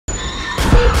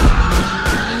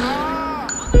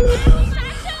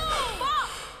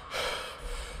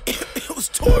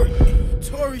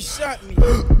shot me.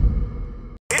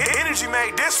 Energy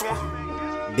made this one.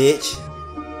 Bitch.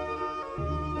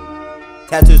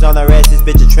 Tattoos on her ass, this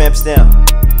bitch a tramp stamp.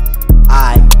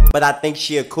 Aight, but I think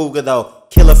she a cougar though.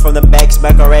 Kill her from the back,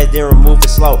 smack her ass, then remove it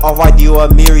slow. Off-white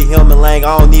Dior, Miri, Hillman, Lang,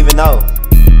 I don't even know.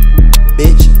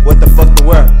 Bitch, what the fuck to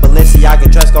wear? Balenciaga,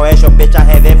 Tresco, ask your bitch, I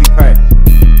have every perk.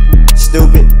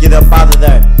 Stupid, get up out of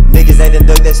there. Niggas they done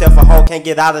dug themself a hole, can't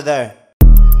get out of there.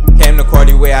 Came to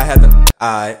Cardi way I had to,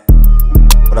 aight.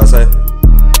 What I say?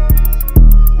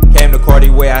 Came to Cardi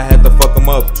way I had to fuck him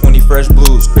up. 20 fresh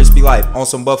blues, crispy life, on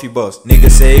some Buffy buffs. Nigga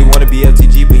say he wanna be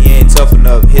FTG, but he ain't tough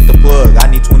enough. Hit the plug, I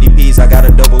need 20 P's, I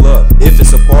gotta double up. If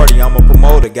it's a party, I'm a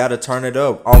promoter, gotta turn it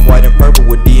up. Off-white and purple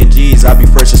with D&Gs, I be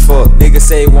fresh as fuck. Niggas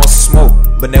say he wants to smoke,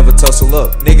 but never tussle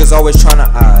up. Niggas always tryna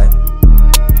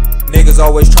Niggas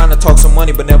always tryna talk some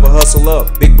money, but never hustle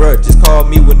up. Big bruh just called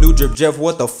me with new drip, Jeff,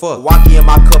 what the fuck? Wacky in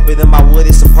my cup, and in my wood,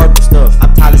 it's some purple stuff.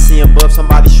 I'm tired of seeing bub,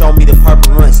 somebody show me the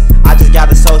purple runs. I just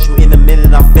got a social in a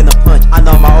minute, I'm finna punch. I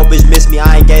know my old bitch miss me,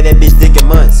 I ain't gave that bitch dick in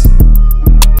months.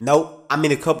 Nope, I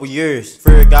mean a couple years.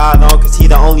 Fear God on, cause he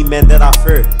the only man that I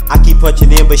fear. I keep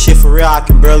punching in, but shit for real, I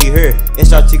can barely hear.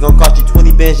 SRT gon' cost you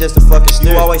 20 bands just to fucking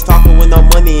slur. You always talking with no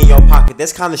money in your pocket,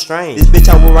 that's kinda strange. This bitch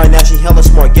I with right now, she hella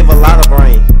smart, give a lot of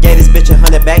brain. Gave this bitch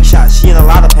 100 back shots, she in a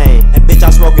lot of pain. And bitch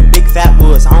I'm smoking big fat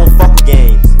woods, I don't fuck with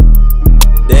games.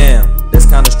 Damn, that's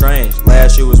kinda strange.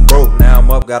 Last year was broke, now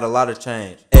I'm up, got a lot of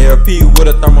change. ARP with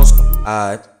a thermoscope,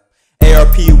 aight.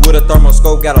 ARP with a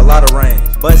thermoscope, got a lot of range.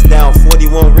 Bust down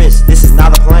 41 wrists, this is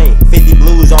not a plane. 50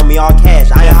 blues on me, all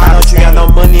cash, I ain't how don't you got no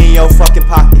money in your fucking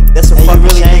pocket? That's a fucking shame. You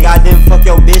really think I didn't fuck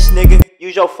your bitch, nigga?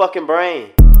 Use your fucking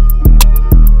brain.